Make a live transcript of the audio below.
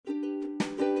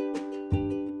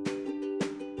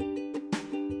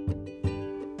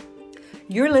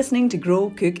You're listening to Grow,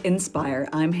 Cook, Inspire.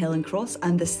 I'm Helen Cross,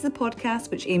 and this is a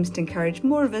podcast which aims to encourage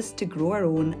more of us to grow our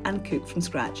own and cook from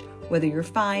scratch, whether you're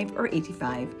 5 or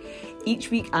 85.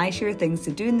 Each week I share things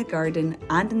to do in the garden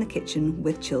and in the kitchen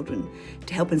with children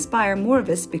to help inspire more of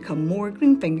us become more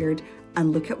green-fingered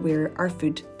and look at where our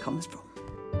food comes from.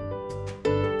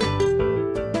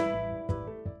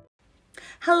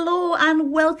 Hello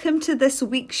and welcome to this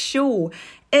week's show.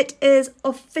 It is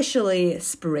officially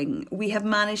spring. We have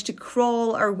managed to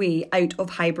crawl our way out of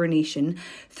hibernation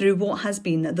through what has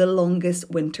been the longest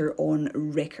winter on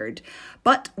record.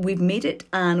 But we've made it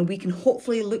and we can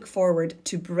hopefully look forward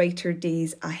to brighter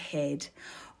days ahead.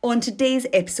 On today's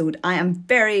episode, I am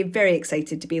very, very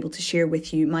excited to be able to share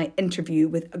with you my interview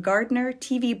with a gardener,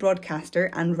 TV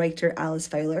broadcaster and writer Alice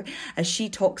Fowler as she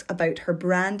talks about her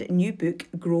brand new book,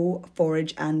 Grow,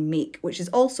 Forage and Make, which is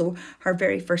also her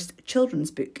very first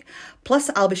children's book. Plus,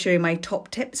 I'll be sharing my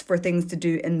top tips for things to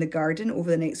do in the garden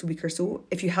over the next week or so,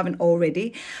 if you haven't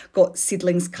already got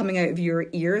seedlings coming out of your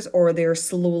ears or they're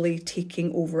slowly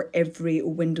taking over every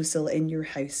windowsill in your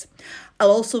house. I'll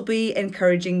also be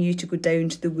encouraging you to go down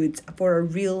to the woods for a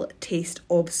real taste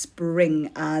of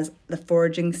spring as the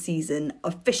foraging season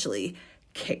officially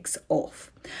kicks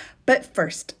off. But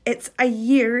first, it's a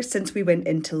year since we went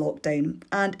into lockdown,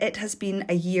 and it has been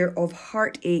a year of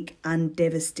heartache and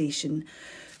devastation.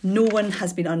 No one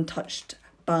has been untouched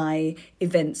by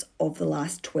events of the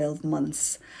last 12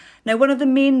 months. Now, one of the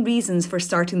main reasons for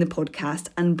starting the podcast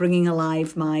and bringing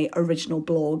alive my original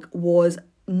blog was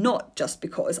not just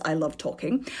because I love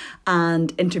talking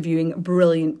and interviewing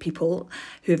brilliant people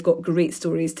who have got great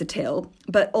stories to tell,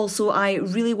 but also I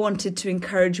really wanted to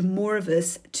encourage more of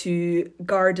us to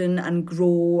garden and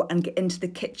grow and get into the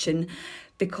kitchen,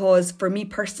 because for me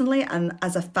personally and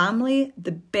as a family,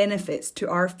 the benefits to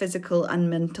our physical and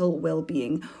mental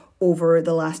well-being over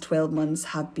the last 12 months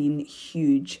have been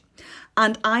huge.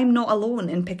 And I'm not alone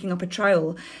in picking up a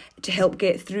trowel to help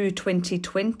get through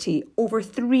 2020. Over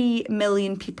 3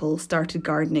 million people started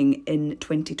gardening in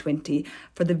 2020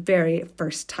 for the very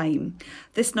first time.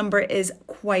 This number is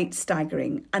quite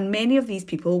staggering, and many of these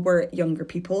people were younger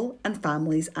people and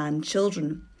families and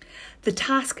children. The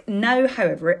task now,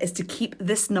 however, is to keep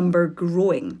this number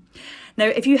growing. Now,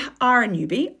 if you are a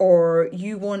newbie or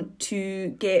you want to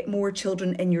get more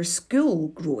children in your school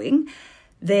growing,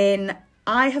 then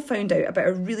I have found out about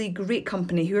a really great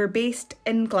company who are based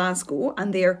in Glasgow,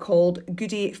 and they are called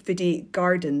Goody Foodie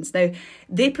Gardens. Now,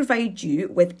 they provide you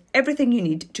with everything you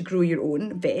need to grow your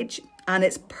own veg, and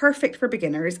it's perfect for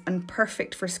beginners and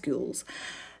perfect for schools.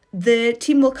 The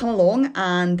team will come along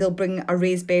and they'll bring a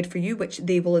raised bed for you, which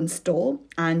they will install,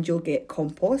 and you'll get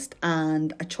compost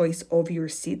and a choice of your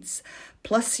seeds.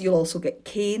 Plus, you'll also get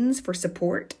canes for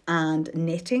support and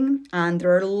netting, and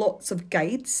there are lots of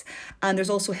guides, and there's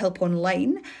also help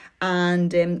online, and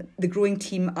the growing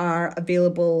team are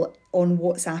available on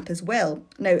WhatsApp as well.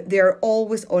 Now, they're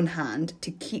always on hand to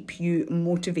keep you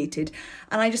motivated,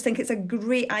 and I just think it's a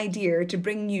great idea to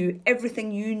bring you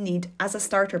everything you need as a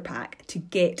starter pack to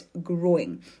get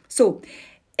growing. So,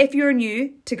 if you're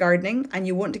new to gardening and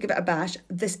you want to give it a bash,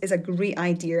 this is a great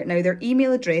idea. Now, their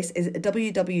email address is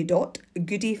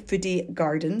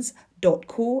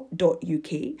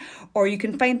www.goodyfoodiegardens.co.uk, or you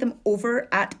can find them over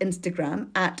at Instagram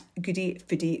at Goody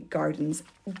Foodie Gardens.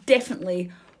 Definitely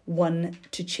one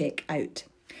to check out.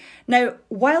 Now,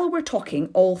 while we're talking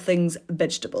all things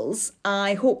vegetables,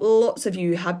 I hope lots of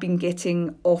you have been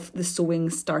getting off the sowing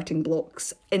starting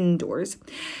blocks indoors.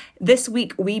 This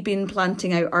week, we've been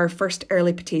planting out our first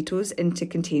early potatoes into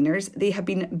containers. They have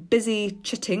been busy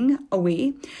chitting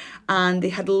away, and they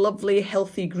had lovely,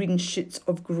 healthy green shoots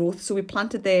of growth. So we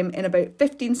planted them in about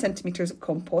 15 centimetres of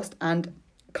compost and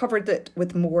covered it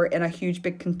with more in a huge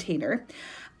big container.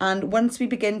 And once we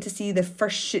begin to see the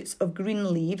first shoots of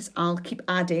green leaves, I'll keep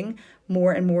adding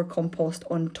more and more compost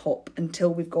on top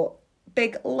until we've got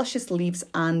big luscious leaves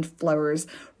and flowers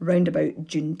round about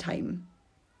June time.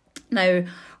 Now,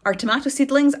 our tomato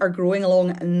seedlings are growing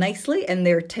along nicely in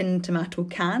their tin tomato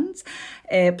cans.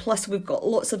 Plus, we've got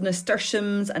lots of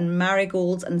nasturtiums and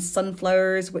marigolds and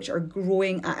sunflowers, which are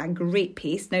growing at a great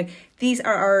pace. Now, these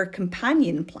are our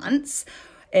companion plants,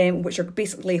 which are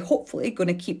basically, hopefully, going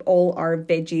to keep all our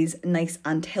veggies nice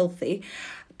and healthy.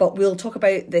 But we'll talk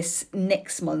about this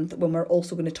next month when we're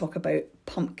also going to talk about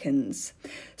pumpkins.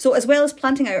 So as well as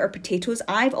planting out our potatoes,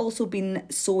 I've also been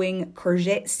sowing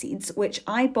courgette seeds, which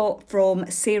I bought from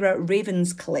Sarah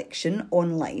Raven's collection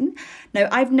online. Now,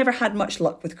 I've never had much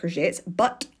luck with courgettes,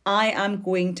 but I am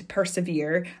going to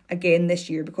persevere again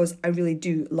this year because I really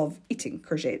do love eating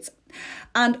courgettes.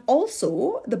 And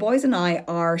also, the boys and I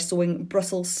are sowing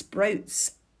Brussels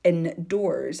sprouts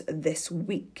indoors this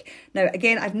week. Now,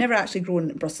 again, I've never actually grown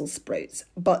Brussels sprouts,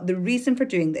 but the reason for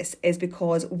doing this is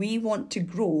because we want to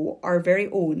grow our very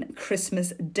own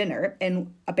Christmas dinner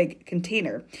in a big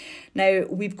container. Now,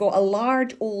 we've got a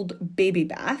large old baby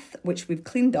bath, which we've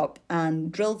cleaned up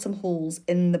and drilled some holes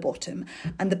in the bottom.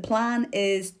 And the plan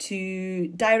is to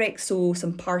direct sow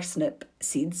some parsnip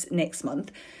seeds next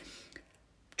month,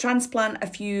 transplant a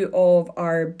few of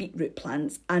our beetroot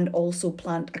plants, and also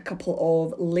plant a couple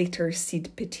of later seed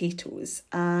potatoes.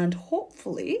 And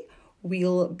hopefully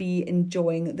we'll be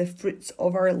enjoying the fruits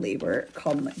of our labour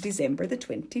come December the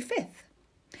 25th.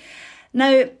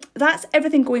 Now, that's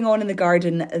everything going on in the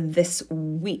garden this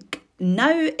week.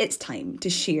 Now it's time to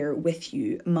share with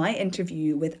you my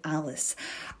interview with Alice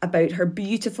about her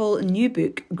beautiful new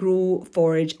book, Grow,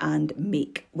 Forage and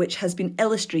Make, which has been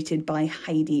illustrated by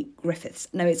Heidi Griffiths.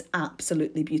 Now it's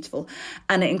absolutely beautiful,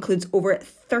 and it includes over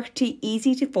 30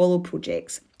 easy to follow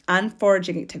projects and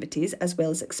foraging activities, as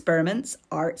well as experiments,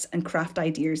 arts and craft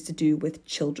ideas to do with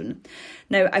children.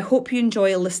 Now, I hope you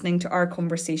enjoy listening to our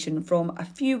conversation from a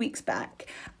few weeks back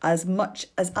as much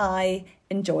as I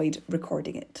enjoyed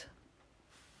recording it.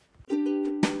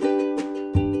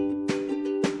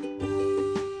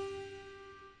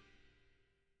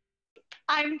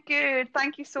 I'm good.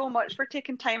 Thank you so much for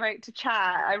taking time out to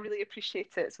chat. I really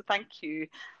appreciate it. So thank you.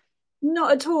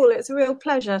 Not at all. It's a real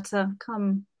pleasure to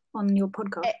come on your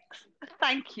podcast.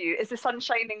 Thank you. Is the sun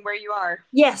shining where you are?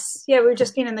 Yes. Yeah, we've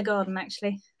just been in the garden,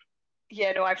 actually.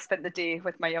 Yeah, no, I've spent the day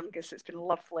with my youngest. It's been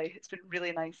lovely. It's been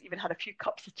really nice. Even had a few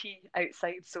cups of tea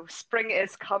outside. So spring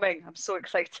is coming. I'm so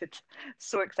excited.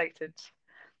 So excited.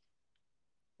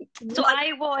 So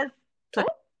I was...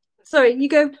 Sorry, you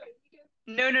go.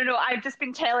 No. I've just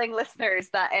been telling listeners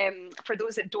that for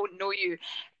those that don't know you,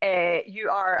 you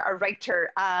are a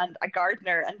writer and a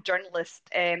gardener and journalist.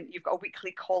 You've got a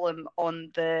weekly column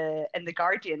in the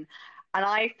Guardian, and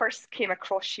I first came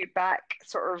across you back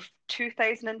sort of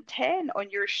 2010 on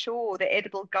your show, The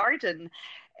Edible Garden,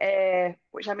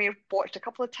 which I may have watched a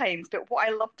couple of times. But what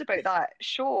I loved about that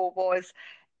show was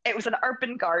it was an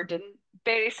urban garden,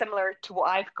 very similar to what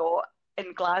I've got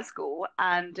in Glasgow,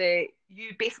 and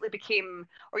you basically became,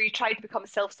 or you tried to become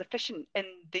self-sufficient in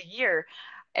the year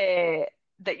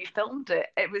that you filmed it.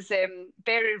 It was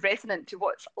very resonant to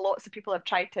what lots of people have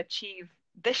tried to achieve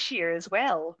this year as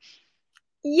well.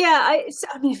 Yeah,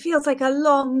 I mean, it feels like a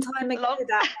long time ago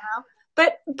that now,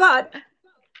 but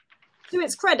to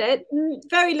its credit,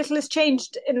 very little has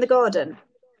changed in the garden.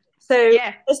 So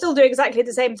yeah. I still do exactly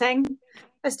the same thing.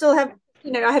 I still have,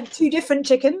 I have 2 different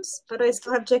chickens, but I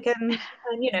still have chicken,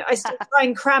 and I still try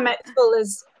and cram it full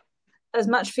as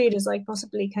much food as I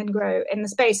possibly can grow in the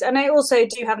space. And I also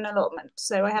do have an allotment,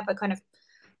 so I have a kind of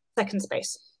second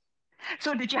space.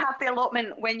 So did you have the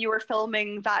allotment when you were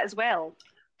filming that as well?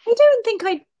 I don't think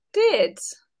I did.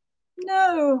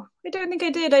 No, I don't think I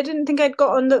did. I didn't think I'd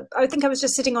got on I think I was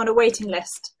just sitting on a waiting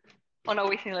list. On a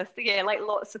waiting list, yeah, like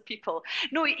lots of people.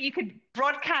 No, you could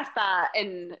broadcast that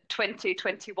in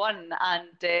 2021, and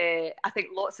I think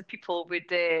lots of people would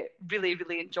really,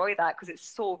 really enjoy that because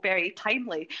it's so very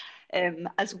timely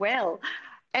as well.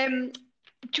 Do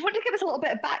you want to give us a little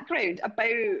bit of background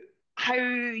about how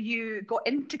you got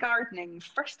into gardening,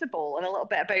 first of all, and a little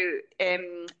bit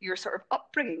about your sort of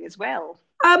upbringing as well?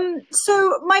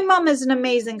 So my mum is an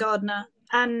amazing gardener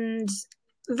and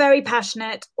very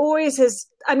passionate, always has.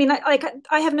 I mean,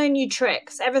 I have no new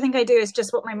tricks. Everything I do is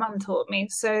just what my mum taught me.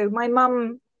 So my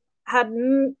mum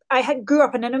grew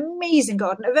up in an amazing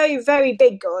garden, a very, very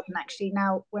big garden, actually.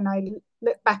 Now, when I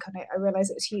look back on it, I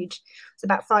realize it was huge. It's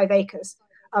about 5 acres.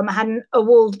 I had a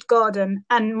walled garden,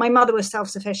 and my mother was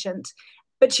self-sufficient,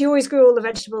 but she always grew all the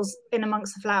vegetables in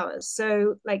amongst the flowers.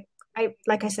 So like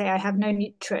I say, I have no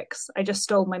neat tricks. I just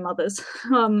stole my mother's.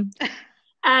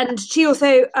 And she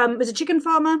also was a chicken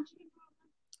farmer,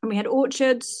 and we had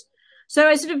orchards. So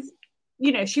I sort of,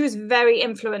 she was very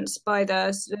influenced by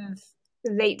the sort of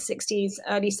late 60s,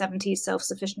 early 70s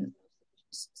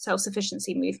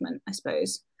self-sufficiency movement, I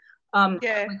suppose.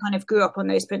 Yeah. We kind of grew up on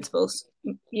those principles,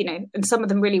 and some of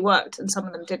them really worked and some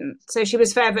of them didn't. So she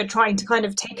was forever trying to kind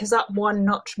of take us up one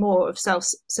notch more of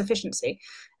self-sufficiency.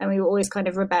 And we were always kind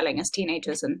of rebelling as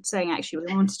teenagers and saying, actually,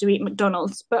 we wanted to eat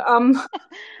McDonald's. But and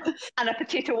a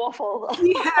potato waffle.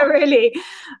 Yeah, really.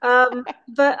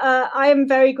 But I am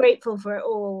very grateful for it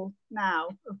all now,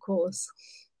 of course.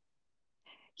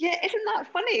 Yeah, isn't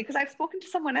that funny? Because I've spoken to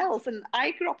someone else, and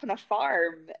I grew up on a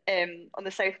farm on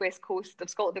the southwest coast of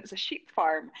Scotland. It was a sheep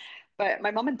farm, but my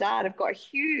mum and dad have got a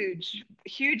huge,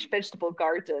 huge vegetable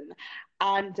garden,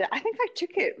 and I think I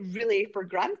took it really for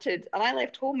granted. And I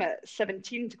left home at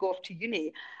 17 to go off to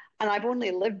uni, and I've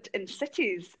only lived in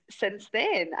cities since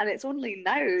then. And it's only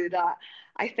now that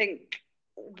I think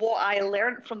what I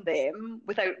learned from them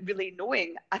without really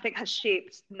knowing, I think has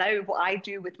shaped now what I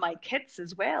do with my kids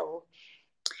as well.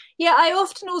 Yeah, I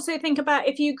often also think about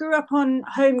if you grew up on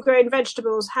homegrown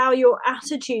vegetables, how your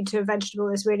attitude to a vegetable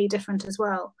is really different as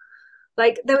well.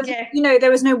 Like there was, Yeah.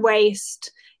 there was no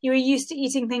waste. You were used to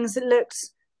eating things that looked,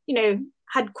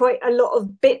 had quite a lot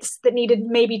of bits that needed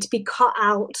maybe to be cut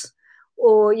out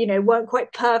or, weren't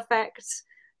quite perfect.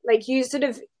 Like you sort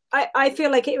of, I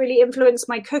feel like it really influenced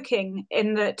my cooking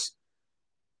in that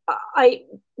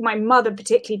my mother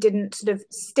particularly didn't sort of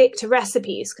stick to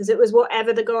recipes because it was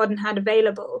whatever the garden had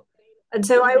available. And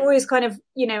so I always kind of,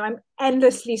 I'm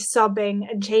endlessly subbing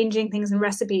and changing things in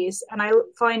recipes. And I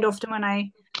find often when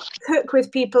I cook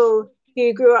with people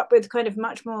who grew up with kind of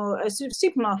much more sort of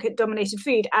supermarket dominated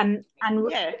food and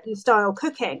style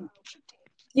cooking,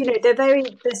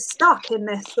 they're stuck in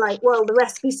this, like, well, the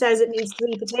recipe says it needs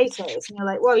 3 potatoes. And you're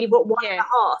like, well, you've got 1.5.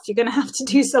 You're going to have to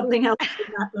do something else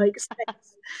in that, like,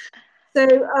 space.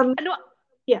 So,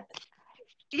 yeah.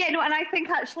 Yeah, no, and I think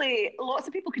actually lots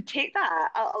of people could take that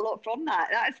a lot from that.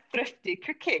 That is thrifty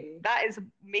cooking. That is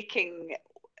making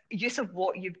use of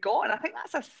what you've got. And I think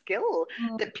that's a skill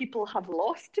that people have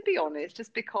lost, to be honest,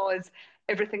 just because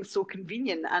everything's so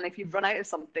convenient. And if you've run out of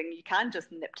something, you can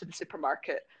just nip to the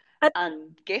supermarket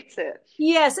and get it.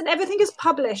 Yes, and everything is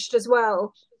published as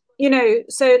well.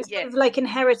 So it's sort of like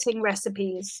inheriting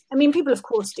recipes. I mean, people of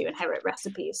course do inherit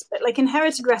recipes, but like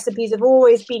inherited recipes have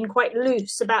always been quite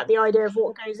loose about the idea of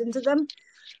what goes into them.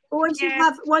 But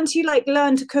once you like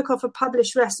learn to cook off a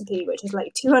published recipe, which is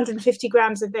like 250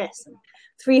 grams of this and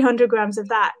 300 grams of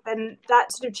that, then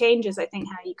that sort of changes, I think,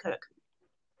 how you cook.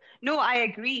 No, I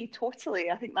agree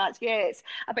totally. I think it's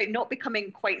about not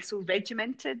becoming quite so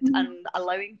regimented and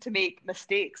allowing to make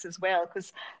mistakes as well.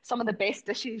 Because some of the best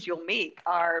dishes you'll make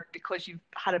are because you've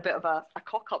had a bit of a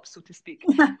cock up, so to speak,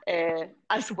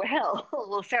 as well.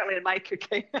 Well, certainly in my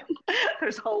cooking,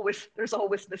 there's always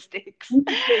mistakes.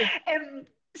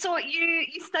 So you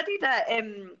studied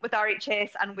with RHS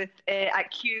and with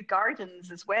at Kew Gardens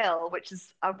as well, which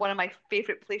is one of my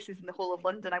favourite places in the whole of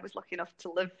London. I was lucky enough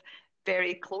to live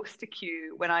very close to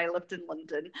Kew when I lived in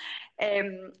London.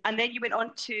 And then you went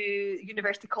on to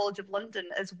University College of London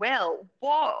as well.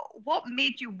 What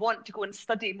made you want to go and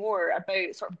study more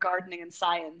about sort of gardening and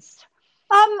science?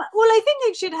 Well, I think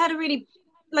I should had a really,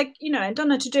 I'd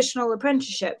done a traditional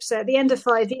apprenticeship. So at the end of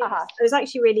 5 years, I was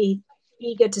actually really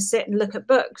eager to sit and look at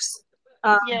books.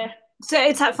 So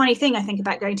it's that funny thing, I think,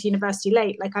 about going to university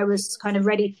late. Like I was kind of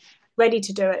ready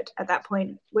to do it at that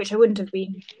point, which I wouldn't have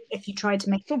been if you tried to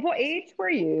make. So what age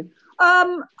were you?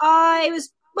 I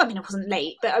wasn't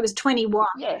late, but I was 21.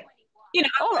 Yeah.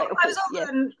 I was older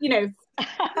than,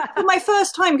 for my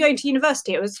first time going to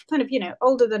university, I was kind of,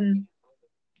 older than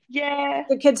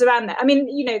the kids around there. I mean,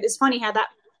 it's funny how that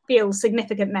feels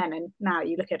significant then, and now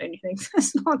you look at it and you think,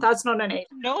 that's not an age.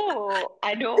 No,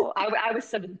 I know. I was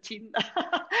 17.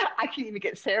 I couldn't even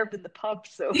get served in the pub,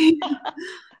 so...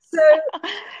 So,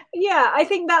 I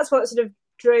think that's what sort of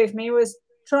drove me, was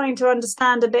trying to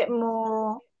understand a bit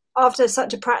more after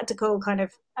such a practical kind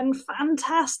of and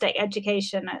fantastic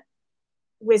education at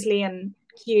Wisley and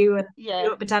Kew and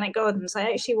York Botanic Gardens.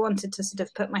 I actually wanted to sort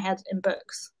of put my head in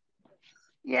books.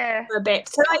 For a bit.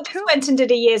 So I just went and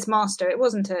did a year's master. It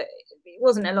wasn't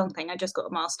a long thing. I just got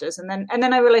a master's, and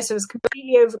then I realized I was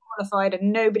completely overqualified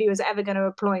and nobody was ever going to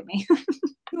employ me.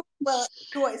 Well,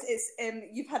 no, it's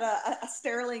you've had a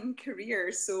sterling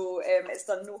career, so it's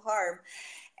done no harm.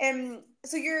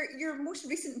 So your most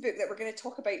recent book that we're going to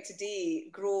talk about today,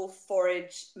 Grow,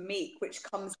 Forage, Make, which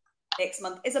comes next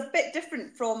month, is a bit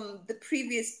different from the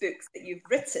previous books that you've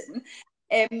written.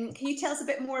 Can you tell us a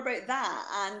bit more about that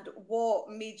and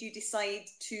what made you decide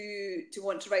to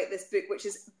want to write this book, which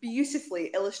is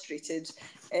beautifully illustrated?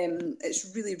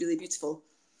 It's really, really beautiful.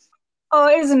 Oh,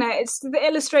 isn't it? The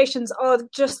illustrations are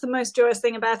just the most joyous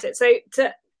thing about it. So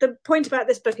the point about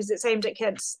this book is it's aimed at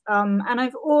kids. And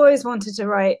I've always wanted to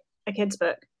write a kids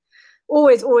book.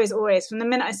 Always, always, always. From the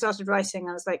minute I started writing,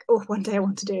 I was like, oh, one day I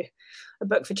want to do a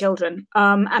book for children.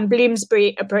 And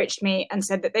Bloomsbury approached me and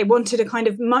said that they wanted a kind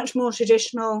of much more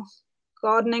traditional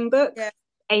gardening book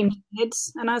aimed at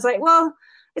kids. And I was like, well,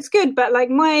 it's good, but like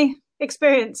my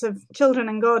experience of children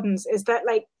and gardens is that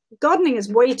like gardening is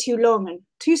way too long and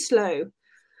too slow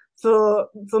for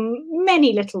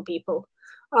many little people.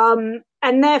 And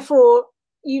therefore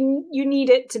you need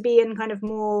it to be in kind of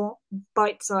more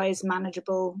bite-sized,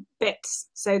 manageable bits.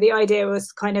 So the idea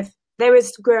was kind of there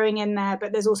is growing in there,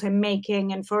 but there's also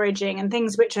making and foraging and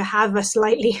things which have a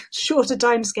slightly shorter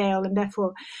time scale and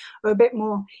therefore are a bit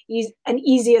more an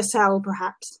easier sell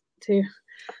perhaps to.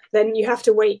 Then you have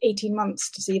to wait 18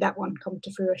 months to see that one come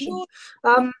to fruition.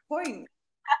 Point.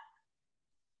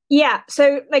 Yeah,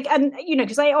 so like, and you know,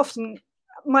 because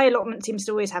my allotment seems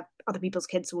to always have other people's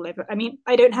kids all over. I mean,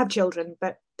 I don't have children,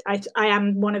 but I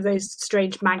am one of those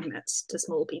strange magnets to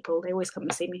small people. They always come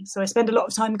and see me, so I spend a lot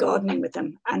of time gardening with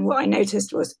them. And what I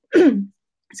noticed was,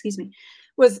 excuse me,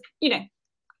 was, you know,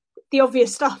 the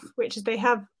obvious stuff, which is they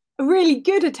have a really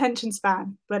good attention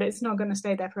span, but it's not going to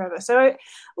stay there forever. So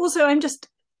I'm just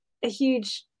a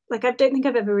huge, like, I don't think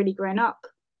I've ever really grown up.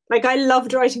 Like, I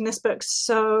loved writing this book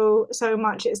so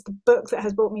much. It's the book that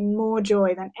has brought me more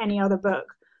joy than any other book,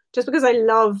 just because I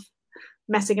love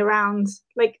messing around.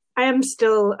 Like, I am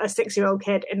still a 6-year-old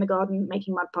kid in the garden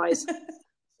making mud pies.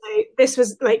 So this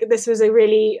was a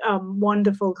really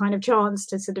wonderful kind of chance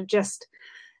to sort of just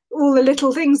all the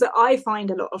little things that I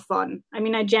find a lot of fun. I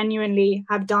mean, I genuinely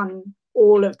have done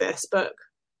all of this book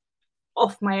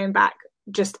off my own back,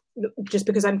 just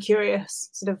because I'm curious,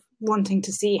 sort of wanting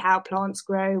to see how plants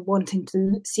grow, wanting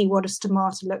to see what a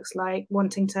stomata looks like,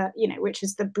 wanting to, you know, which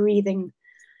is the breathing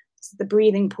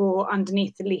pore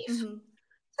underneath the leaf. Mm-hmm.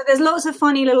 So there's lots of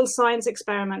funny little science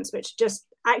experiments which just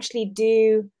actually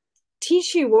do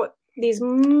teach you what these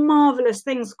marvelous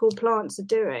things called plants are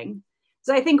doing.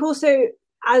 So I think also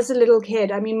as a little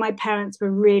kid, I mean, my parents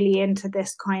were really into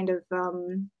this kind of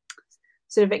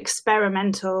sort of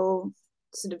experimental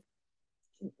sort of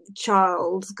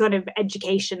child kind of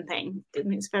education thing. I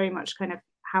mean, it's very much kind of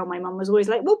how my mum was always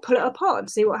like, we'll pull it apart and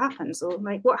see what happens, or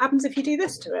like, what happens if you do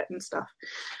this to it and stuff.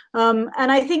 And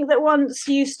I think that once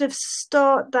you sort of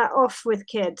start that off with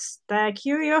kids, their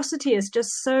curiosity is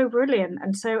just so brilliant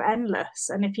and so endless.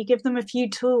 And if you give them a few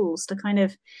tools to kind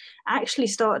of actually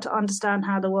start to understand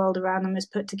how the world around them is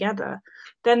put together,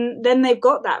 then they've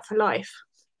got that for life.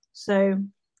 So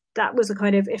that was a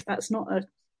kind of, if that's not a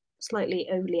slightly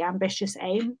overly ambitious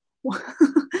aim,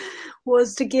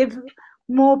 was to give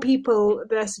more people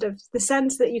the sort of the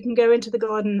sense that you can go into the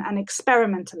garden and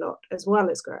experiment a lot as well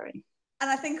as growing. And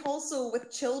I think also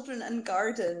with children and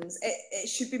gardens, it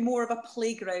should be more of a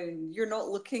playground. You're not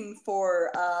looking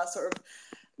for a sort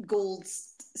of gold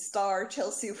star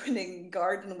Chelsea winning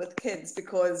garden with kids,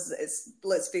 because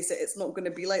let's face it, it's not going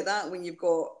to be like that when you've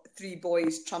got 3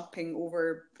 boys tramping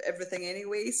over everything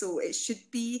anyway. So it should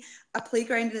be a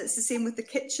playground, and it's the same with the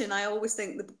kitchen. I always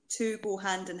think the two go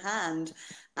hand in hand,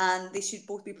 and they should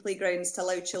both be playgrounds to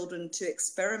allow children to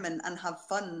experiment and have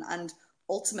fun and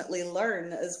ultimately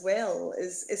learn as well.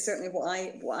 Is certainly what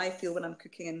I feel when I'm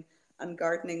cooking and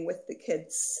gardening with the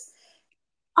kids.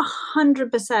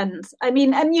 100%. I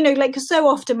mean, and you know, like, so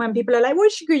often when people are like,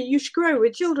 "What you should grow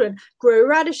with children? Grow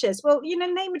radishes." Well, you know,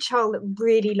 name a child that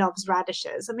really loves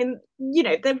radishes. I mean, you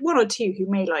know, there are 1 or 2 who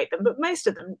may like them, but most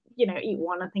of them, you know, eat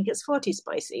one and think it's far too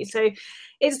spicy. So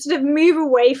it's sort of move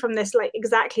away from this, like,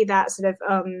 exactly that sort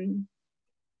of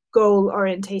goal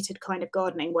orientated kind of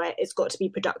gardening where it's got to be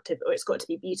productive or it's got to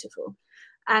be beautiful,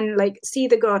 and like see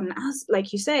the garden as,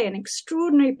 like you say, an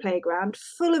extraordinary playground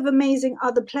full of amazing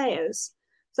other players.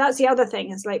 So that's the other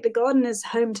thing, is like the garden is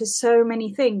home to so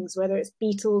many things, whether it's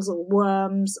beetles or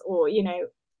worms or, you know,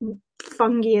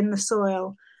 fungi in the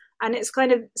soil. And it's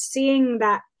kind of seeing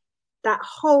that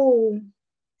whole,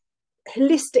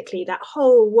 holistically, that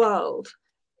whole world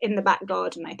in the back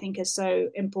garden, I think, is so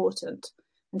important,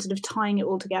 and sort of tying it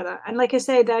all together. And like I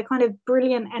say, their kind of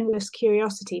brilliant, endless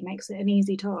curiosity makes it an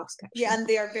easy task, actually. Yeah, and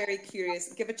they are very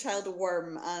curious. Give a child a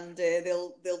worm and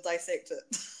they'll dissect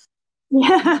it.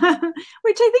 Yeah,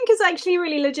 which I think is actually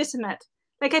really legitimate.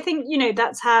 Like, I think, you know,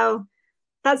 that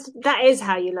is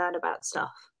how you learn about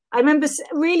stuff. I remember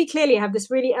really clearly, I have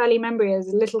this really early memory as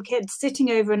a little kid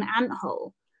sitting over an ant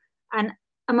hole, and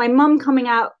my mum coming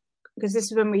out, because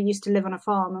this is when we used to live on a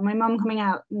farm, and my mum coming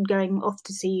out and going off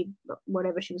to see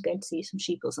whatever she was going to see, some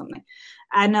sheep or something,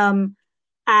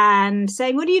 and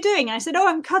saying, "What are you doing?" And I said, "Oh,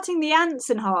 I'm cutting the ants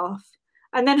in half."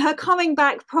 And then her coming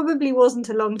back probably wasn't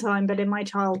a long time, but in my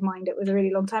child mind, it was a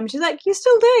really long time. She's like, "You're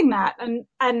still doing that?" And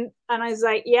I was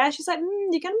like, "Yeah." She's like,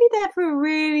 "You're going to be there for a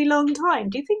really long time.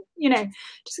 Do you think, you know,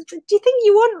 do you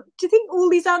think all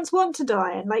these ants want to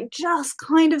die?" And like, just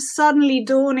kind of suddenly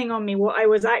dawning on me what I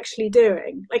was actually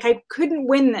doing. Like, I couldn't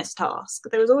win this task.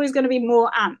 There was always going to be more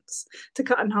ants to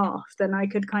cut in half than I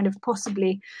could kind of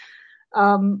possibly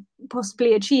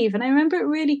achieve. And I remember it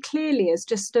really clearly as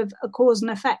just a cause and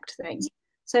effect thing.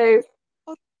 So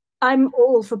I'm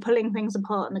all for pulling things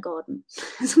apart in the garden.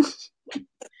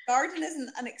 garden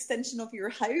isn't an extension of your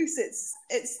house, it's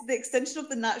the extension of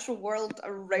the natural world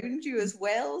around you as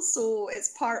well, so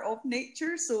it's part of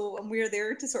nature, so, and we're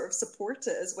there to sort of support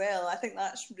it as well. I think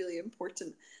that's really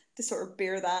important to sort of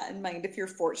bear that in mind if you're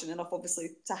fortunate enough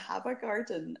obviously to have a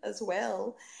garden as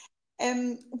well.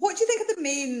 What do you think are the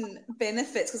main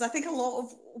benefits? Because I think a lot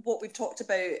of what we've talked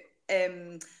about,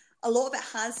 a lot of it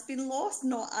has been lost.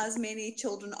 Not as many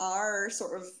children are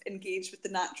sort of engaged with the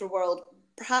natural world,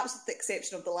 perhaps with the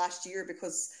exception of the last year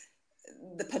because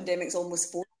the pandemic's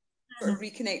almost forced to sort of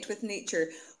reconnect with nature.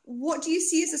 What do you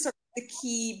see as the sort of the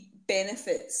key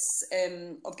benefits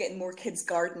of getting more kids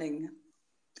gardening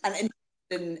and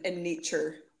in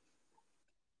nature?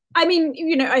 I mean,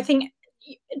 you know, I think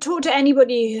talk to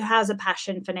anybody who has a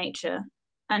passion for nature,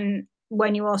 and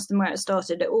when you ask them where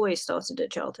it always started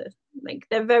at childhood. Like,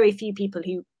 there are very few people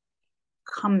who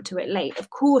come to it late. Of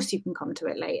course you can come to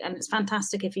it late, and it's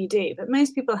fantastic if you do, but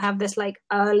most people have this like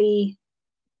early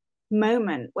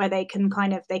moment where they can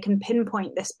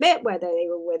pinpoint this bit, whether they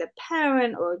were with a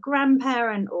parent or a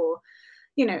grandparent or,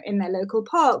 you know, in their local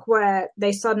park, where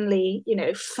they suddenly, you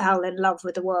know, fell in love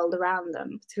with the world around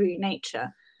them through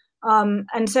nature.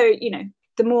 And so, you know,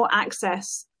 the more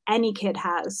access any kid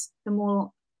has, the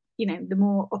more, you know, the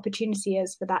more opportunity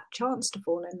is for that chance to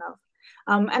fall in love.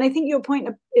 And I think your point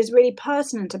is really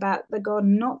pertinent about the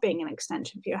garden not being an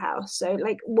extension of your house. So,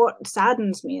 like, what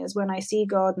saddens me is when I see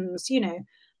gardens, you know,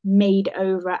 made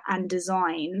over and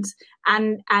designed,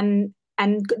 and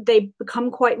they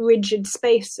become quite rigid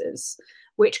spaces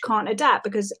which can't adapt,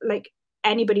 because, like,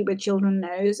 anybody with children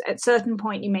knows at a certain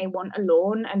point you may want a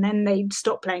lawn, and then they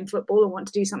stop playing football and want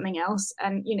to do something else,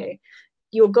 and, you know,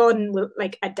 your garden will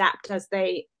like adapt as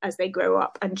they grow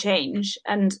up and change.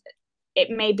 And it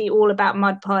may be all about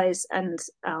mud pies and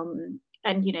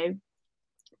you know,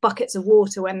 buckets of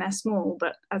water when they're small,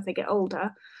 but as they get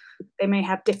older they may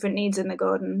have different needs in the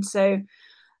garden. So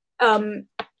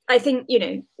I think, you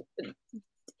know,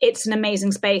 it's an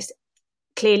amazing space,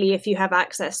 clearly, if you have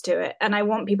access to it, and I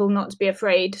want people not to be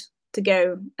afraid to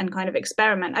go and kind of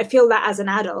experiment. I feel that as an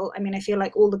adult, I mean, I feel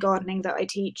like all the gardening that I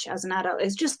teach as an adult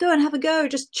is just go and have a go,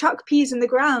 just chuck peas in the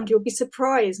ground, you'll be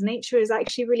surprised. Nature is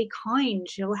actually really kind,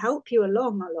 she'll help you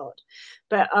along a lot.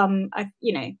 But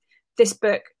you know, this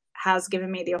book has given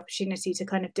me the opportunity to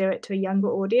kind of do it to a younger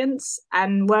audience,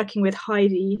 and working with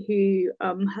Heidi, who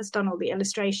has done all the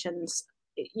illustrations,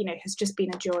 you know, has just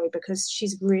been a joy, because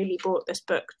she's really brought this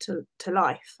book to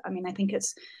life. I mean, I think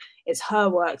it's her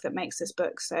work that makes this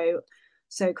book so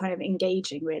kind of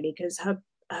engaging, really, because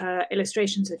her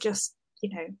illustrations are just, you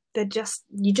know, they're just,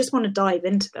 you just want to dive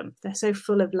into them. They're so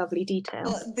full of lovely detail.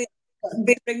 Well,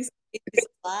 they bring me to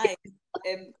life.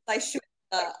 I showed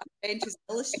a friend who's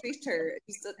an illustrator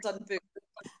who's done books,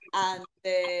 and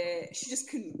she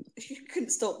couldn't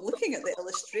stop looking at the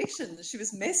illustrations. She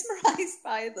was mesmerised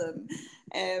by them.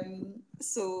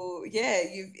 So yeah,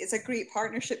 it's a great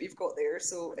partnership you've got there.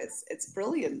 So it's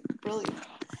brilliant. How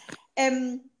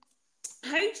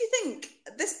do you think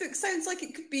this book sounds like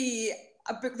it could be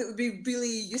a book that would be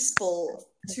really useful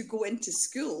to go into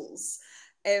schools?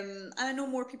 And I know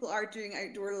more people are doing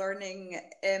outdoor learning.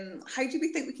 How do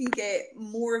we think we can get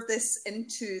more of this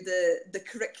into the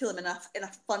curriculum in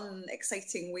a fun,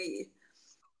 exciting way?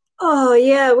 Oh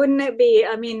yeah, wouldn't it be?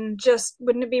 I mean,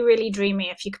 wouldn't it be really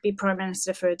dreamy if you could be Prime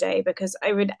Minister for a day? Because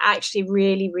I would actually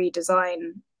really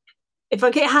redesign. If I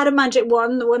had a magic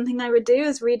wand, the one thing I would do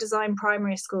is redesign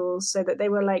primary schools so that they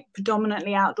were like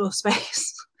predominantly outdoor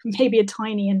space, maybe a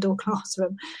tiny indoor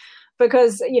classroom.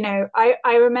 Because, you know,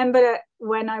 I remember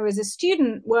when I was a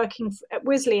student working at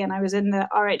Wisley, and I was in the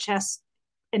RHS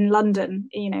in London,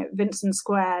 you know, Vincent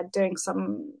Square, doing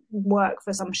some work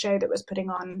for some show that was putting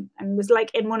on, and was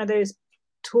like in one of those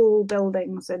tall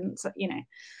buildings, and, you know,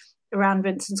 around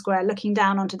Vincent Square, looking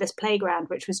down onto this playground,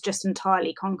 which was just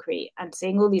entirely concrete, and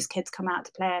seeing all these kids come out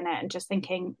to play in it, and just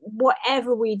thinking,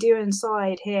 whatever we do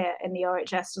inside here in the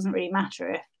RHS doesn't really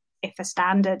matter if a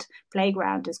standard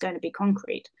playground is going to be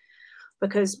concrete.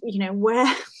 Because, you know,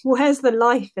 where's the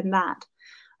life in that?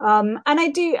 And I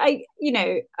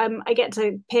get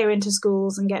to peer into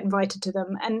schools and get invited to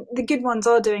them, and the good ones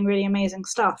are doing really amazing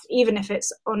stuff, even if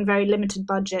it's on very limited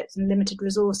budgets and limited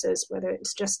resources, whether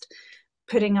it's just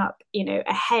putting up, you know,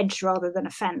 a hedge rather than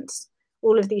a fence.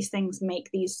 All of these things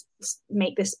make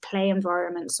this play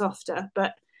environment softer.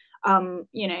 But,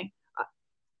 you know,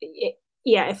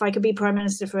 if I could be Prime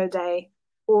Minister for a day,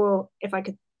 or if I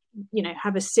could, you know,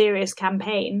 have a serious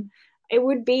campaign, it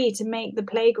would be to make the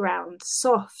playground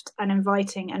soft and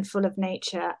inviting and full of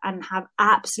nature, and have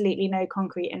absolutely no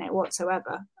concrete in it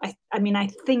whatsoever. I mean, I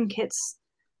think it's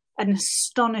an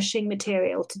astonishing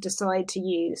material to decide to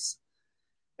use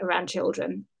around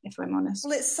children, if I'm honest.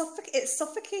 Well, it's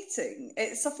suffocating.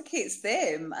 It suffocates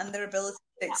them and their ability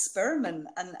to experiment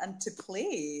and to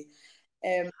play.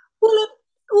 Well,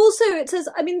 also it says,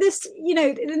 I mean, this, you know,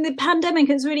 in the pandemic,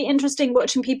 it's really interesting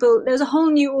watching people. There's a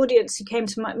whole new audience who came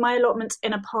to my allotments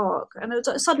in a park, and there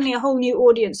was suddenly a whole new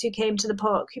audience who came to the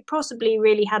park who possibly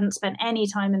really hadn't spent any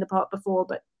time in the park before,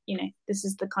 but you know, this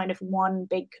is the kind of one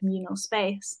big communal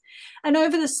space. And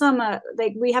over the summer,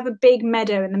 we have a big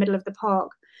meadow in the middle of the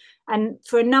park. And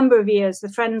for a number of years, the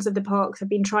Friends of the Park have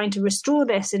been trying to restore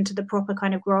this into the proper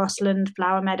kind of grassland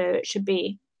flower meadow it should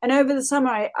be. And over the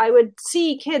summer, I would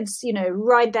see kids, you know,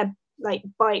 ride their like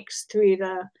bikes through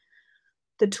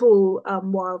the tall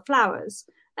wild flowers.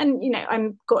 And, you know,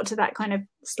 I've got to that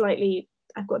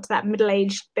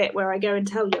middle-aged bit where I go and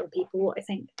tell young people what I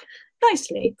think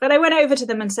nicely. But I went over to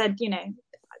them and said, you know,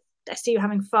 I see you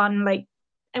having fun. Like,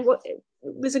 and it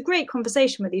was a great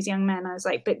conversation with these young men. I was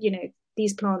like, but, you know,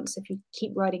 these plants, if you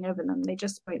keep riding over them, they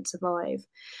just won't survive.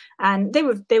 And they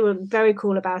were very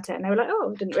cool about it, and they were like,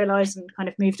 oh, didn't realize, and kind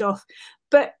of moved off.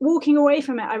 But walking away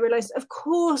from it, I realized, of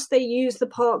course they use the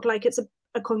park like it's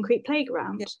a concrete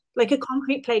playground. Yeah. Like a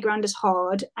concrete playground is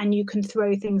hard and you can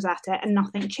throw things at it and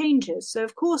nothing changes. So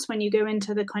of course when you go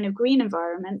into the kind of green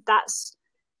environment,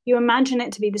 you imagine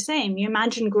it to be the same. You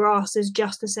imagine grass is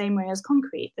just the same way as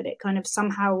concrete, that it kind of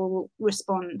somehow will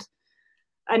respond.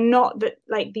 And not that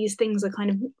like these things are kind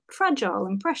of fragile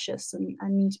and precious and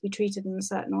need to be treated in a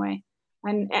certain way.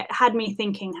 And it had me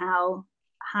thinking how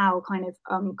kind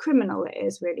of criminal it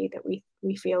is really that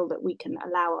we feel that we can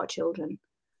allow our children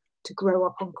to grow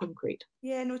up on concrete.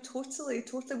 Yeah, no, totally.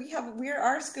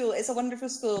 Our school is a wonderful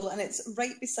school, and it's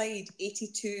right beside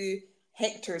 82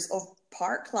 hectares of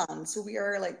parkland. So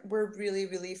we're really,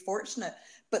 really fortunate.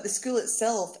 But the school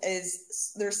itself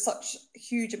there's such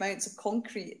huge amounts of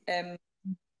concrete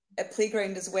a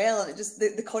playground as well, and it just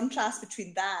the contrast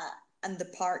between that and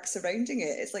the park surrounding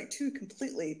it, it's like two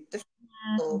completely different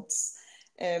worlds.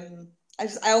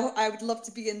 I would love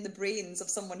to be in the brains of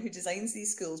someone who designs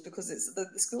these schools, because it's the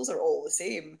schools are all the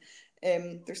same.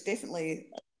 There's definitely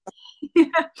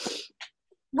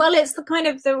well, it's the kind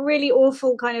of the really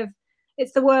awful kind of,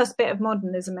 it's the worst bit of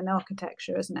modernism in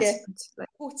architecture, isn't it? Yeah,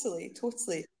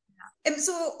 totally.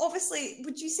 So obviously,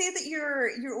 would you say that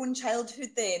your own childhood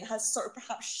then has sort of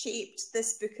perhaps shaped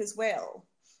this book as well?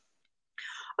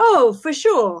 Oh, for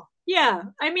sure. Yeah.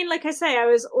 I mean, like I say, I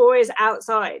was always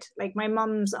outside. Like my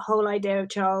mum's whole idea of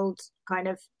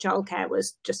childcare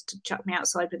was just to chuck me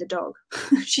outside with a dog.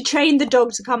 She trained the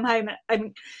dog to come home.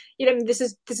 And you know, this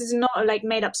is not a like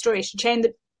made up story. She trained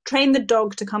the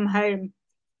dog to come home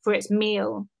for its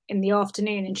meal in the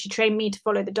afternoon, and she trained me to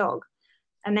follow the dog.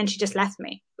 And then she just left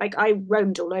me. Like I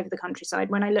roamed all over the countryside.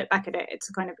 When I look back at it, it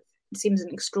seems an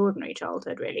extraordinary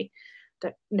childhood, really,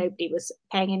 that nobody was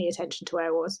paying any attention to where I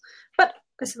was. But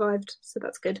I survived, so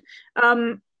that's good.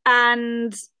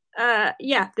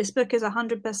 This book is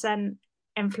 100%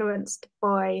 influenced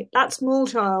by that small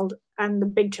child and the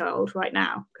big child right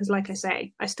now, because like I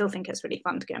say, I still think it's really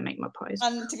fun to go and make mud pies.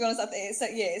 And to be honest,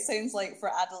 it sounds like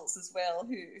for adults as well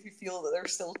who feel that they're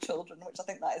still children, which I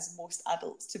think that is most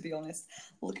adults, to be honest,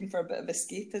 looking for a bit of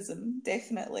escapism,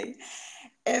 definitely.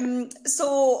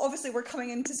 So obviously we're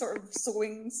coming into sort of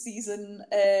sowing season.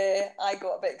 I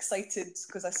got a bit excited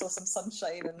because I saw some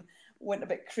sunshine and went a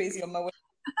bit crazy on my way.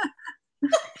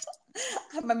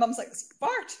 My mum's like, it's far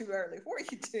too early, what are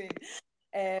you doing?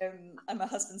 And my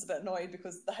husband's a bit annoyed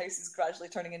because the house is gradually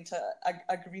turning into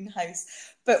a greenhouse.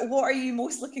 But what are you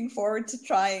most looking forward to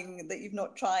trying that you've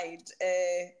not tried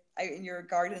out in your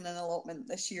garden and allotment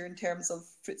this year in terms of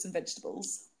fruits and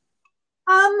vegetables?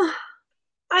 I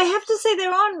have to say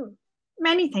there aren't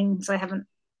many things I haven't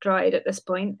tried at this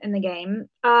point in the game.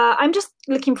 I'm just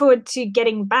looking forward to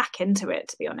getting back into it,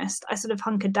 to be honest. I sort of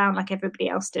hunkered down like everybody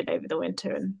else did over the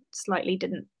winter and slightly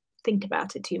didn't think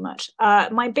about it too much.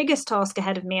 My biggest task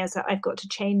ahead of me is that I've got to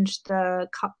change the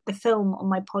film on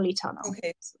my polytunnel.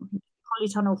 Okay. So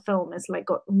polytunnel film is like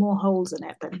got more holes in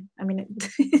it than, I mean,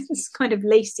 it's kind of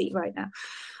lacy right now.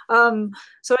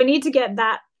 So I need to get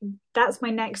that. That's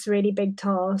my next really big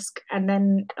task. And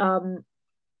then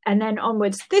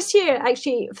onwards. This year,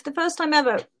 actually, for the first time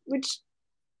ever, which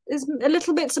is a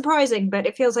little bit surprising, but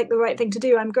it feels like the right thing to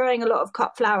do, I'm growing a lot of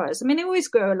cut flowers. I mean, I always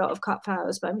grow a lot of cut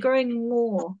flowers, but I'm growing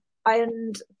more.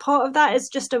 And part of that is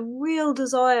just a real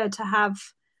desire to have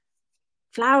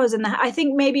flowers in there. I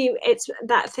think maybe it's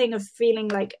that thing of feeling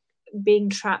like being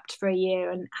trapped for a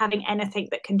year and having anything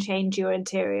that can change your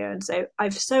interior. And so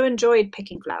I've so enjoyed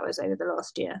picking flowers over the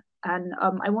last year, and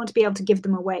I want to be able to give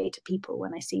them away to people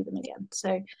when I see them again.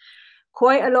 So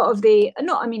quite a lot of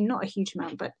not a huge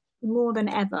amount, but more than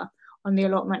ever on the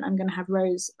allotment, I'm going to have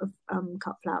rows of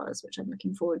cut flowers, which I'm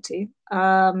looking forward to.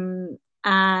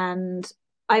 And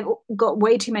I've got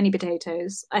way too many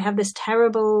potatoes. I have this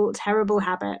terrible, terrible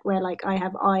habit where like I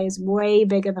have eyes way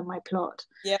bigger than my plot.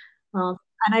 Yeah. And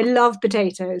I love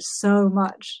potatoes so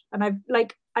much. And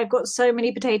I've got so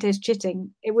many potatoes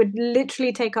chitting. It would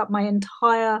literally take up my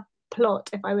entire plot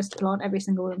if I was to plant every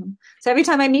single one of them. So every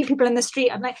time I meet people in the street,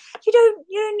 I'm like, you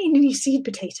don't need any seed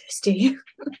potatoes, do you?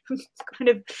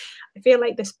 I feel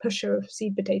like this pusher of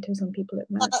seed potatoes on people at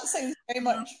the moment. That sounds very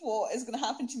much what is going to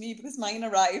happen to me, because mine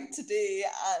arrived today,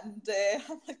 and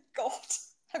I'm like, God,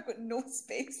 I've got no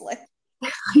space left.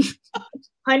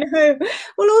 I know.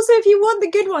 Well, also, if you want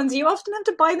the good ones, you often have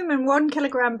to buy them in 1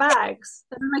 kilogram bags.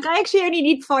 And I'm like, I actually only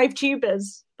need 5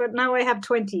 tubers, but now I have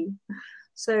 20.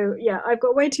 So yeah, I've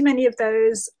got way too many of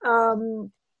those.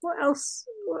 What else?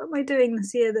 What am I doing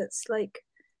this year that's like,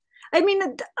 I mean,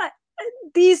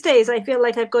 these days I feel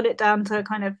like I've got it down to a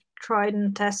kind of tried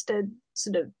and tested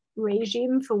sort of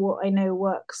regime for what I know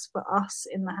works for us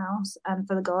in the house and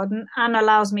for the garden, and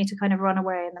allows me to kind of run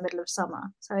away in the middle of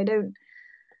summer. So I don't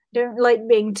like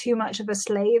being too much of a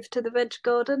slave to the veg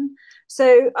garden.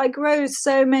 So I grow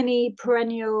so many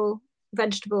perennial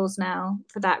vegetables now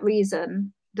for that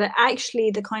reason, that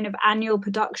actually the kind of annual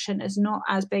production is not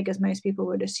as big as most people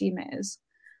would assume it is,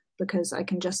 because I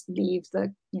can just leave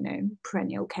the,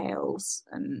 perennial kales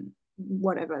and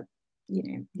whatever,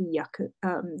 the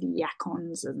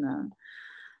yacons and the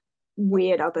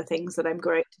weird other things that I'm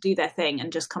growing to do their thing,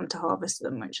 and just come to harvest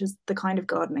them, which is the kind of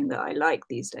gardening that I like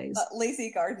these days.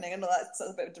 Lazy gardening, I know that's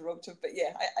a bit derogative, but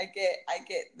yeah, I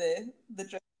get the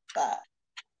drift of that.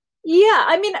 Yeah,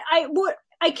 I mean,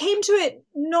 I came to it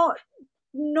not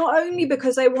only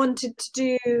because I wanted to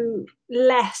do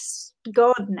less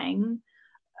gardening.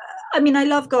 I mean, I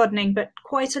love gardening, but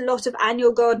quite a lot of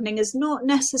annual gardening is not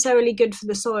necessarily good for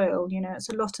the soil. It's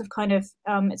a lot of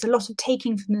it's a lot of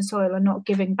taking from the soil and not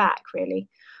giving back, really.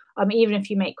 Even if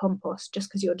you make compost, just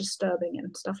because you're disturbing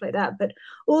and stuff like that. But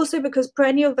also because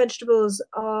perennial vegetables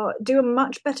do a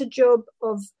much better job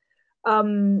of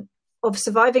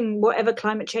surviving whatever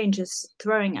climate change is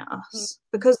throwing at us,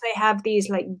 because they have these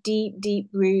like deep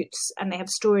roots, and they have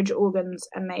storage organs,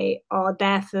 and they are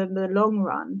there for the long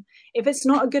run. If it's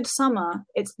not a good summer,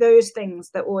 it's those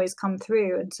things that always come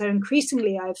through. And so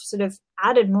increasingly I've sort of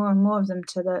added more and more of them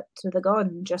to the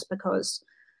garden, just because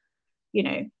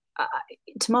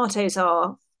tomatoes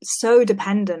are so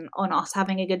dependent on us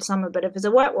having a good summer. But if it's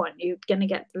a wet one, you're going to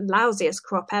get the lousiest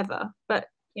crop ever. But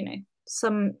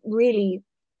some really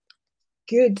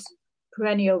good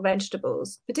perennial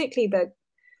vegetables, particularly the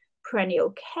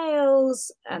perennial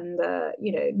kales and the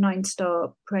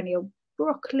 9-star perennial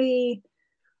broccoli,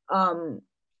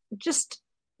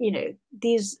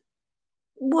 these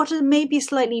what are maybe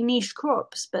slightly niche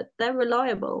crops, but they're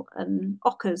reliable, and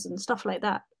ockers and stuff like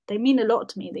that. They mean a lot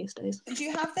to me these days. Do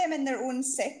you have them in their own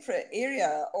separate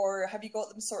area, or have you got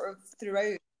them sort of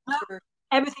throughout?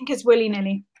 Everything is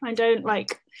willy-nilly. I don't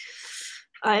like...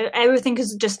 everything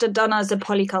is just done as a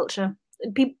polyculture.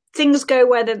 Things go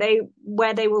where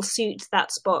they will suit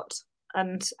that spot,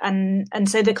 and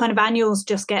so the kind of annuals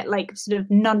just get like sort of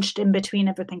nudged in between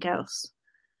everything else.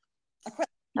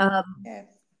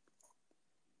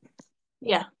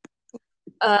 Yeah.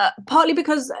 Partly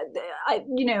because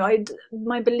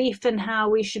my belief in how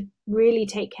we should really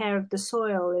take care of the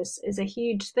soil is a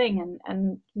huge thing,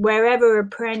 and wherever a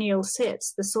perennial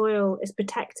sits, the soil is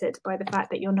protected by the fact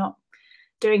that you're not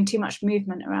doing too much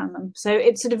movement around them. So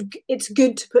it's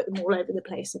good to put them all over the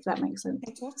place, if that makes sense.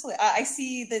 Totally. I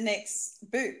see the next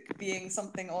book being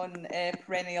something on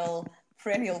perennial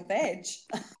veg.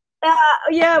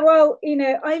 Yeah, well,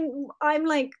 I'm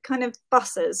like kind of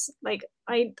buses. Like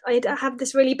I have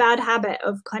this really bad habit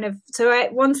of kind of,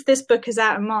 once this book is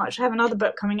out in March, I have another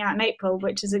book coming out in April,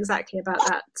 which is exactly about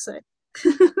that. So.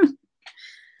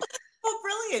 Oh,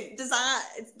 brilliant! Does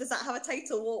that have a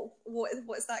title? What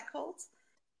is that called?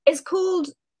 It's called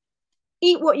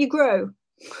Eat What You Grow.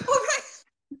 Oh,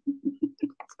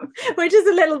 right. Which is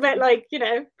a little bit like,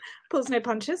 pulls no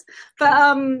punches. But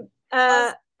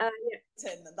yeah.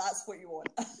 That's what you want.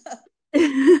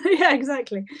 Yeah,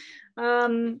 exactly.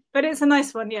 But it's a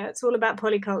nice one. Yeah, it's all about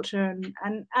polyculture,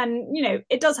 and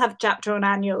it does have a chapter on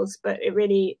annuals, but it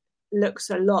really looks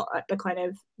a lot at the kind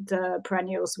of the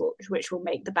perennials which will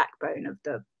make the backbone of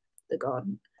the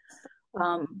garden.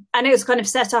 And it was kind of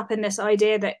set up in this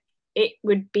idea that it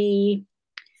would be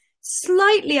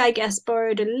slightly, I guess,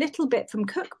 borrowed a little bit from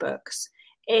cookbooks.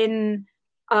 In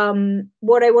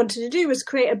what I wanted to do was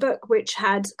create a book which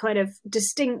had kind of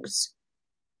distinct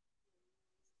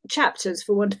chapters,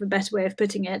 for want of a better way of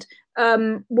putting it,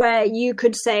 where you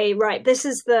could say, right, these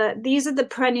are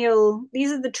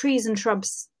the trees and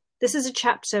shrubs. This is a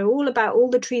chapter all about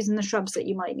all the trees and the shrubs that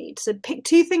you might need. So pick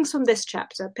 2 things from this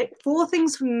chapter, pick 4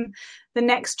 things from the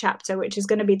next chapter, which is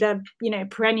going to be the,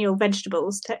 perennial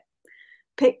vegetables.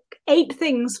 Pick 8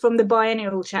 things from the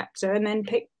biennial chapter, and then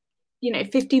pick,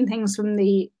 15 things from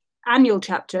the annual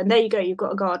chapter. And there you go, you've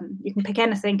got a garden. You can pick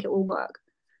anything, it will work.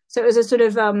 So it was a sort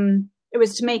of, it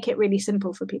was to make it really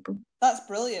simple for people. That's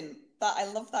brilliant.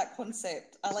 I love that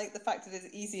concept. I like the fact that it's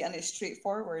easy and it's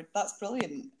straightforward. That's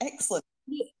brilliant. Excellent.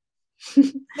 Yeah.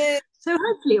 So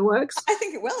hopefully it works. I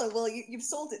think it will. Well, you've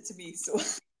sold it to me. So,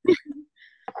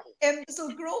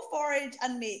 so Grow, Forage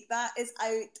and Make, that is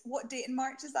out. What date in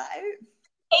March is that out?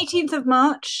 18th of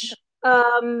March.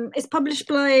 It's published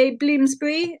by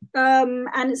Bloomsbury,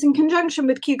 and it's in conjunction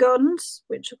with Kew Gardens,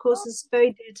 which of course is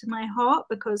very dear to my heart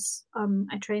because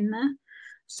I train there.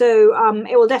 So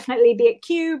it will definitely be at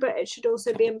Kew, but it should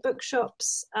also be in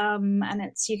bookshops.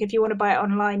 And if you want to buy it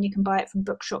online, you can buy it from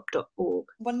bookshop.org.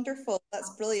 Wonderful,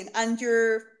 that's brilliant. And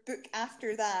your book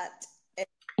after that?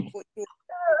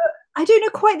 I don't know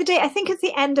quite the date. I think it's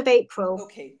the end of April.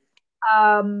 Okay.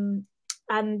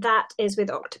 And that is with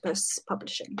Octopus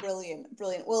Publishing. Brilliant.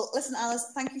 Well, listen,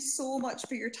 Alice, thank you so much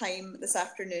for your time this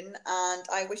afternoon, and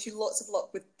I wish you lots of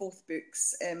luck with both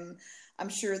books. I'm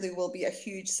sure they will be a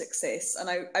huge success, and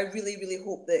I really, really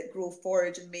hope that Grow,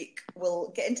 Forage and Make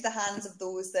will get into the hands of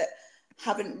those that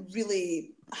haven't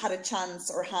really had a chance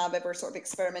or have ever sort of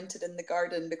experimented in the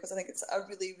garden, because I think it's a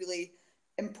really, really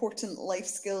important life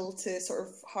skill to sort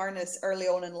of harness early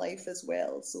on in life as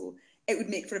well. So it would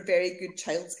make for a very good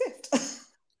child's gift.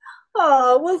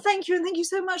 Oh, well, thank you. And thank you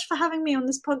so much for having me on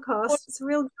this podcast. It's a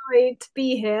real joy to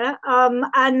be here. And,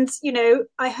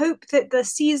 I hope that the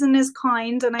season is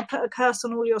kind and I put a curse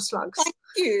on all your slugs. Thank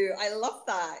you. I love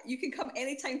that. You can come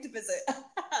anytime to visit.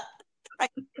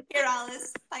 Right. Here,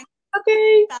 Alice. Thank you.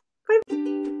 Okay. Bye.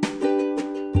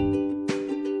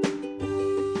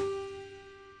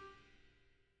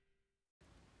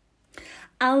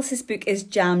 Alice's book is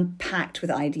jam-packed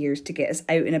with ideas to get us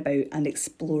out and about and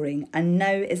exploring, and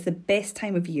now is the best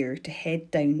time of year to head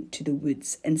down to the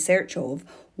woods in search of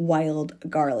wild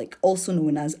garlic, also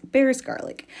known as bear's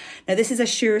garlic. Now, this is a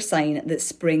sure sign that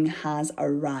spring has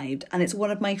arrived, and it's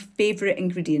one of my favourite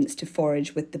ingredients to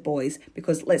forage with the boys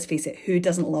because, let's face it, who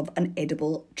doesn't love an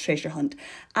edible treasure hunt?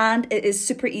 And it is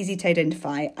super easy to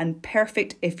identify and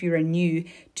perfect if you're new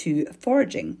to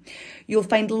foraging. You'll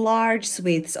find large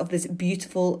swathes of this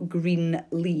beautiful green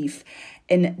leaf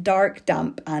in dark,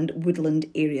 damp and woodland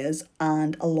areas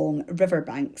and along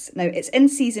riverbanks. Now, it's in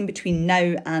season between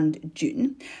now and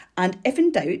June, and if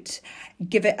in doubt,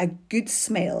 give it a good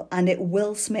smell and it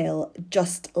will smell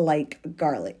just like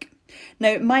garlic.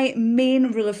 Now, my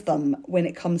main rule of thumb when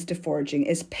it comes to foraging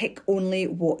is pick only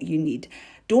what you need.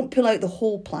 Don't pull out the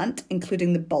whole plant,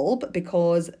 including the bulb,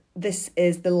 because this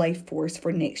is the life force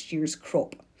for next year's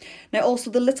crop. Now,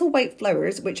 also the little white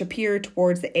flowers, which appear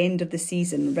towards the end of the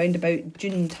season, round about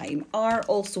June time, are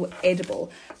also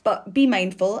edible, but be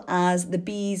mindful as the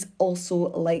bees also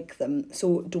like them,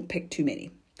 so don't pick too many.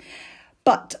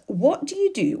 But what do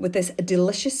you do with this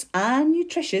delicious and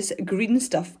nutritious green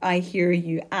stuff, I hear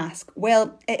you ask?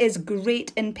 Well, it is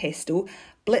great in pesto.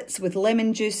 Blitz with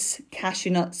lemon juice,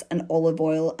 cashew nuts and olive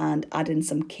oil, and add in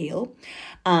some kale.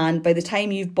 And by the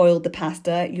time you've boiled the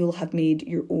pasta, you'll have made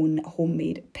your own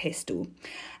homemade pesto.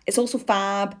 It's also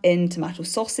fab in tomato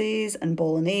sauces and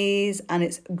bolognese, and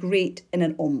it's great in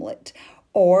an omelette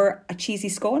or a cheesy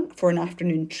scone for an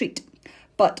afternoon treat.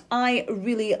 But I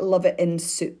really love it in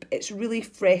soup. It's really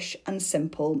fresh and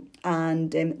simple.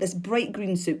 And this bright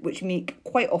green soup, which we make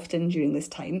quite often during this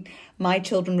time, my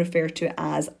children refer to it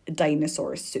as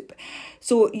dinosaur soup.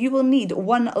 So you will need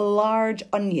 1 large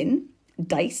onion,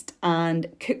 diced, and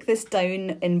cook this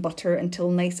down in butter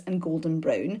until nice and golden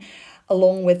brown,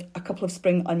 along with a couple of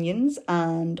spring onions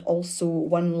and also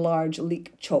 1 large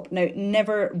leek chop. Now,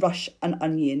 never rush an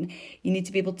onion. You need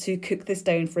to be able to cook this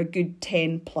down for a good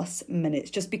 10 plus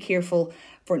minutes. Just be careful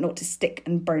for it not to stick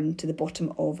and burn to the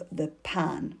bottom of the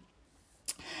pan.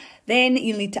 Then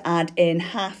you'll need to add in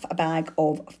half a bag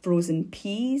of frozen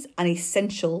peas, an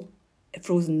essential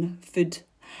frozen food,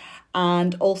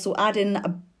 and also add in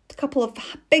a couple of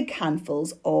big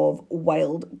handfuls of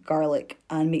wild garlic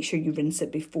and make sure you rinse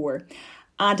it before.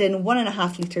 Add in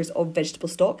 1.5 litres of vegetable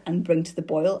stock and bring to the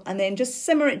boil, and then just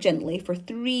simmer it gently for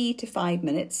 3 to 5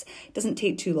 minutes. It doesn't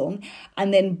take too long,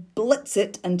 and then blitz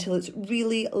it until it's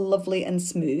really lovely and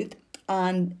smooth.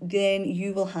 And then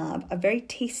you will have a very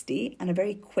tasty and a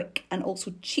very quick and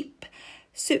also cheap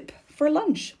soup for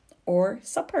lunch or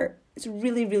supper. It's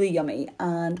really, really yummy,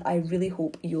 and I really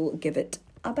hope you'll give it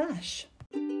a bash.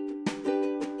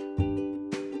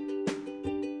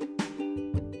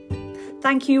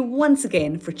 Thank you once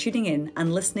again for tuning in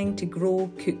and listening to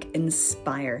Grow, Cook,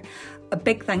 Inspire. A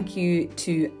big thank you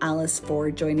to Alice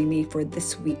for joining me for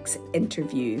this week's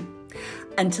interview.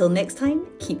 Until next time,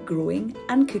 keep growing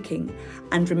and cooking.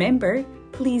 And remember,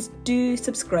 please do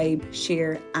subscribe,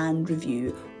 share and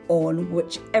review on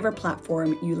whichever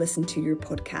platform you listen to your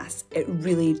podcast. It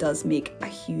really does make a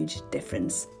huge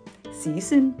difference. See you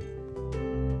soon.